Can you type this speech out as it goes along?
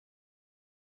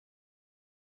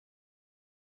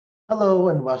Hello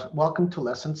and welcome to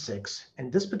lesson 6.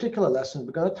 In this particular lesson,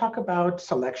 we're going to talk about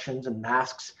selections and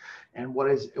masks and what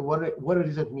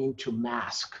does it mean to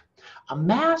mask. A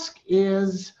mask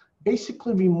is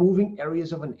basically removing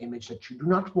areas of an image that you do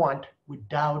not want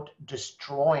without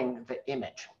destroying the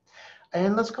image.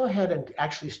 And let's go ahead and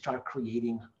actually start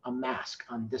creating a mask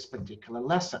on this particular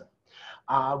lesson.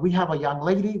 We have a young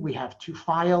lady, we have two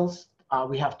files,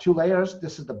 we have two layers.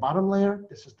 This is the bottom layer,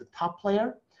 this is the top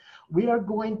layer. We are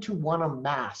going to want to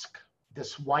mask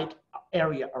this white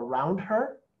area around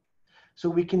her so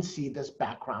we can see this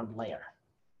background layer.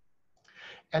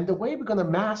 And the way we're going to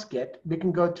mask it, we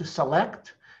can go to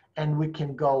select and we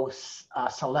can go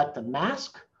select and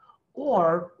mask,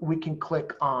 or we can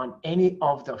click on any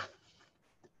of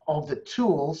the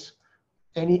tools,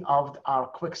 any of our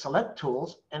quick select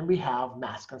tools, and we have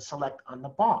mask and select on the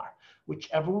bar.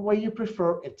 Whichever way you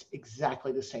prefer, it's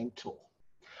exactly the same tool.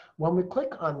 When we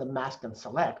click on the mask and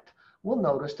select, we'll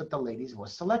notice that the ladies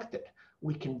was selected.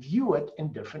 We can view it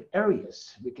in different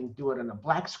areas. We can do it on a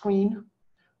black screen.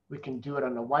 We can do it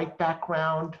on a white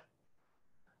background,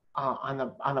 on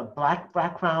a black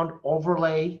background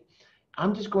overlay.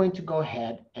 I'm just going to go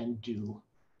ahead and do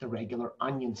the regular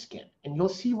onion skin. And you'll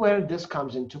see where this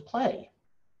comes into play.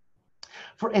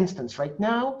 For instance, right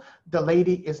now, the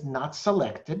lady is not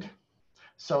selected.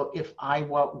 So if I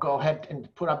will go ahead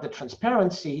and put up the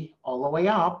transparency all the way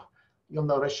up, you'll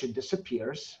notice she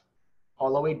disappears.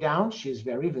 All the way down, she is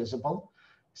very visible.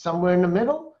 Somewhere in the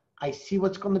middle, I see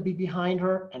what's going to be behind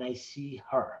her, and I see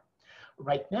her.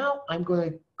 Right now, I'm going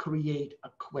to create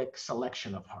a quick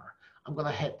selection of her. I'm going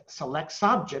to hit Select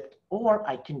Subject, or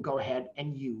I can go ahead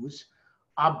and use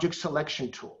Object Selection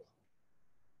Tool.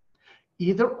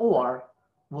 Either or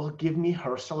will give me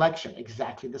her selection,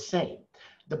 exactly the same.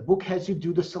 The book has you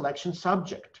do the selection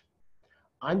subject.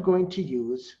 I'm going to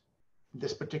use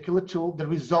this particular tool. The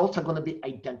results are going to be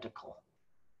identical.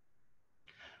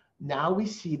 Now we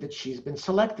see that she's been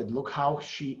selected. Look how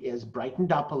she is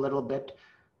brightened up a little bit.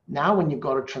 Now when you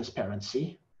go to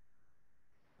transparency,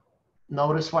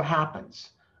 notice what happens.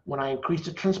 When I increase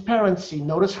the transparency,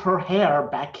 notice her hair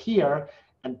back here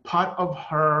and part of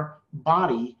her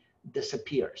body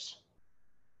disappears.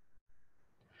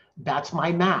 That's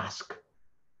my mask.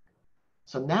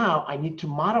 So now I need to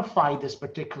modify this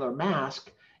particular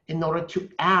mask in order to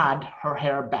add her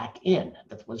hair back in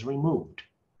that was removed.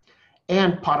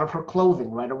 And part of her clothing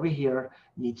right over here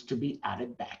needs to be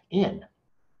added back in.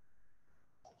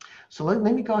 So let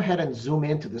me go ahead and zoom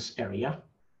into this area.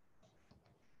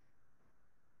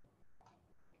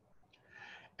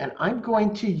 And I'm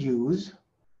going to use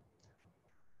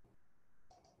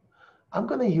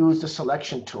the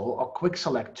selection tool or quick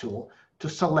select tool to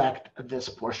select this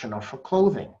portion of her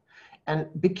clothing. And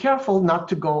be careful not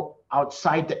to go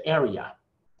outside the area.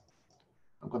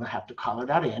 I'm going to have to color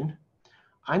that in.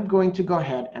 I'm going to go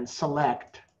ahead and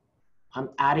select. I'm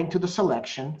adding to the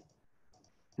selection.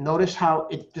 Notice how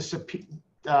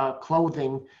the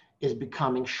clothing is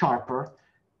becoming sharper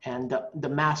and the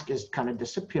mask is kind of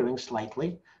disappearing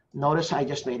slightly. Notice I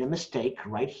just made a mistake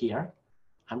right here.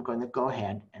 I'm going to go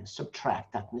ahead and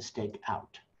subtract that mistake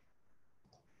out.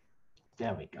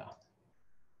 There we go.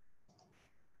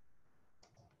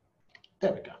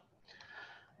 There we go.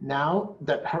 Now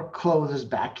that her clothes is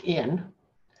back in,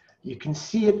 you can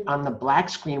see it on the black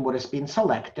screen what has been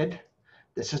selected.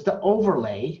 This is the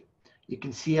overlay. You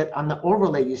can see it on the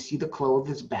overlay. You see the clothes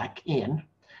is back in,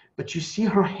 but you see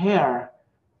her hair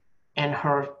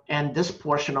and this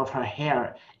portion of her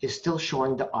hair is still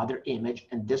showing the other image,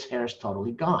 and this hair is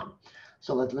totally gone.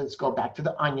 So let's go back to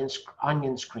the onion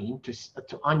screen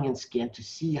to onion skin to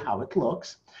see how it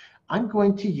looks. I'm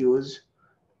going to use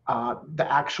the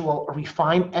actual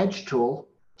refine edge tool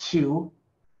to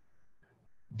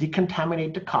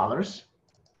decontaminate the colors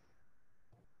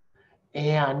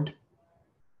and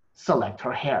select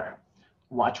her hair.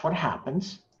 Watch what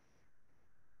happens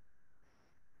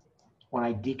when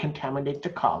I decontaminate the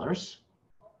colors.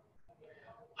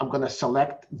 I'm going to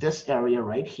select this area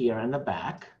right here in the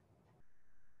back.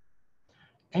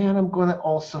 And I'm going to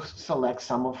also select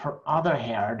some of her other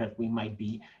hair that we might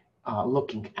be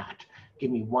looking at. Give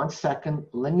me 1 second.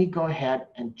 Let me go ahead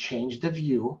and change the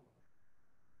view.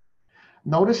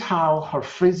 Notice how her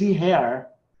frizzy hair,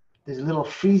 these little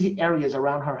frizzy areas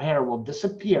around her hair will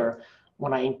disappear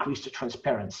when I increase the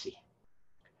transparency.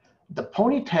 The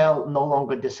ponytail no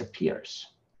longer disappears.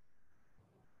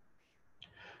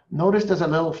 Notice there's a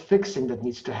little fixing that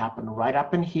needs to happen right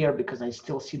up in here because I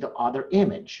still see the other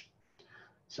image.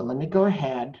 So let me go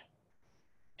ahead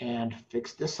and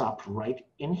fix this up right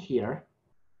in here,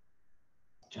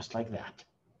 just like that.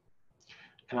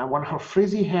 And I want her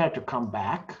frizzy hair to come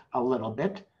back a little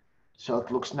bit so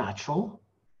it looks natural.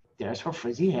 There's her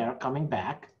frizzy hair coming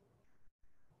back.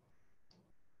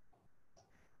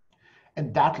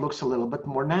 And that looks a little bit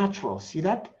more natural. See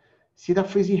that? See the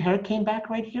frizzy hair came back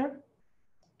right here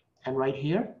and right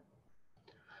here?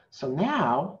 So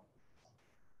now,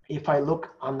 if I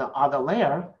look on the other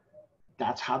layer,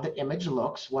 that's how the image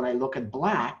looks. When I look at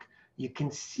black, you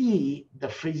can see the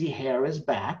frizzy hair is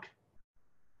back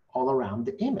all around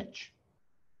the image.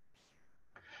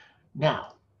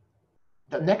 Now,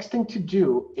 the next thing to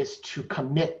do is to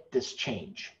commit this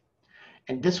change.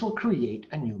 And this will create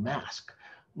a new mask.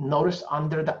 Notice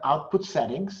under the output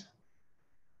settings,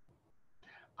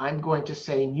 I'm going to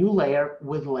say new layer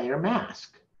with layer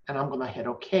mask. And I'm going to hit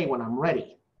OK when I'm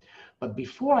ready. But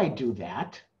before I do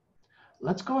that,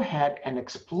 let's go ahead and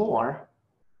explore.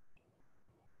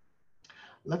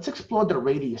 Let's explore the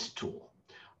radius tool.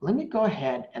 Let me go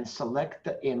ahead and select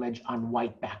the image on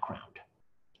white background.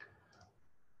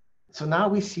 So now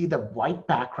we see the white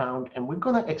background, and we're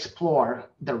going to explore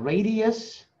the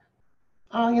radius.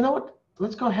 You know what?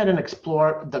 Let's go ahead and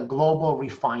explore the global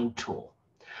refine tool.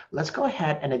 Let's go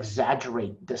ahead and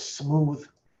exaggerate the smooth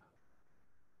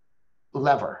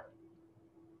lever.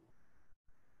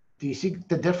 Do you see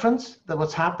the difference that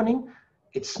what's happening?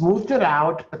 It smoothed it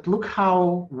out, but look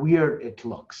how weird it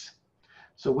looks.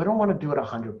 So we don't want to do it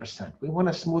 100%. We want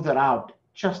to smooth it out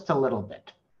just a little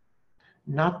bit,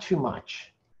 not too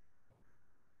much.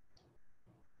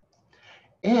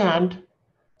 And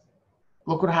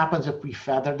look what happens if we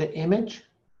feather the image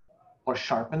or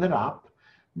sharpen it up.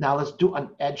 Now let's do an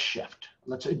edge shift.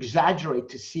 Let's exaggerate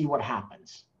to see what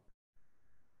happens.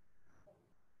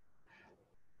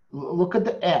 Look at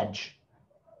the edge,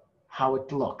 how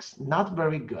it looks. Not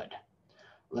very good.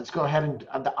 Let's go ahead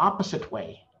and the opposite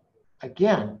way.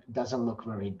 Again, it doesn't look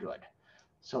very good.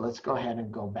 So let's go ahead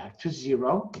and go back to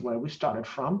 0, where we started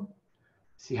from.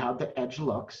 See how the edge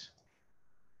looks.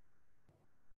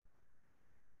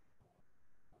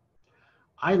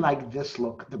 I like this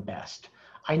look the best.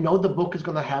 I know the book is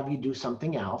going to have you do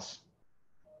something else.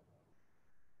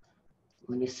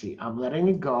 Let me see. I'm letting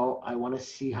it go. I want to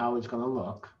see how it's going to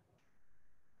look.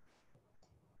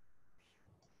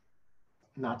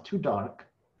 Not too dark.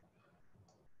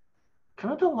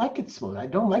 Kind of don't like it smooth. I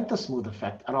don't like the smooth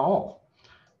effect at all.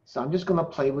 So I'm just going to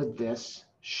play with this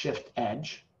shift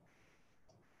edge.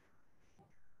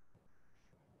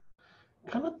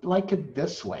 Kind of like it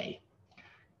this way.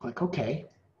 Click OK.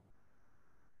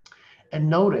 And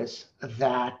notice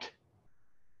that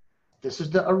this is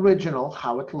the original,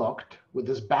 how it looked with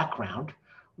this background.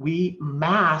 We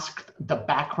masked the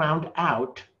background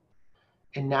out,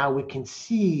 and now we can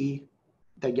see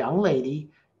the young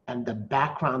lady and the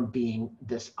background being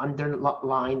this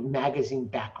underlined magazine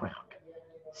background.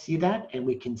 See that? And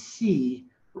we can see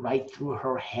right through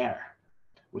her hair,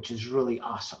 which is really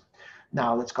awesome.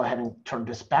 Now let's go ahead and turn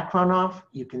this background off.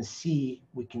 We can see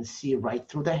right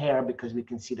through the hair because we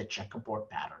can see the checkerboard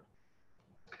pattern.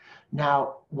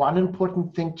 Now, one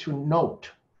important thing to note,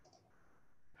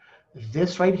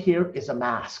 this right here is a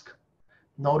mask.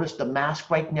 Notice the mask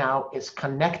right now is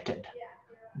connected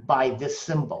by this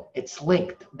symbol. It's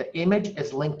linked. The image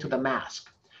is linked to the mask.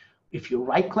 If you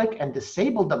right click and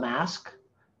disable the mask,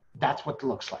 that's what it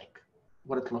looks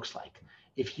like.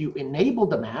 If you enable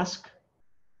the mask,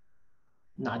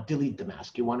 not delete the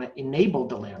mask, you want to enable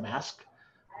the layer mask,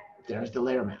 there's the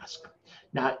layer mask.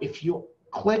 Now, if you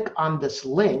click on this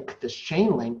link, this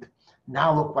chain link,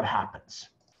 now look what happens.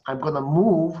 I'm going to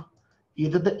move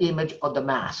either the image or the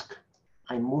mask.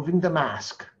 I'm moving the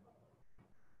mask.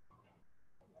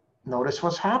 Notice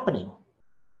what's happening.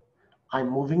 I'm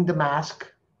moving the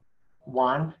mask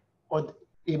one or the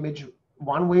image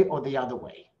one way or the other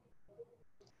way.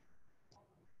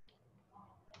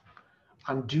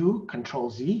 Undo, Control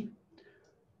Z.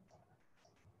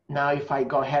 Now if I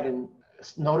go ahead and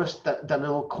notice that the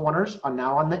little corners are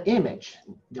now on the image.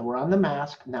 They were on the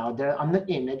mask, now they're on the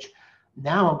image.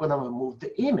 Now I'm going to remove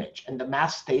the image and the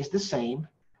mask stays the same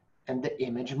and the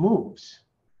image moves.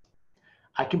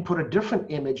 I can put a different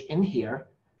image in here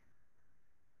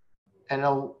and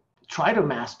I'll try to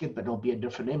mask it, but it'll be a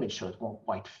different image so it won't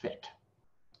quite fit.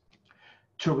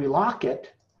 To relock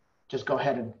it, just go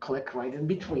ahead and click right in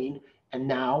between. And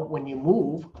now when you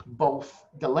move both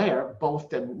the layer, both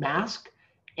the mask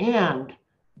and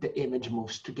the image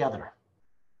moves together.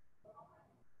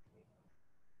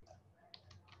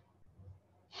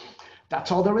 That's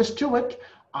all there is to it.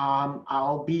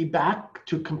 I'll be back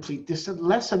to complete this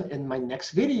lesson in my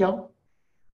next video.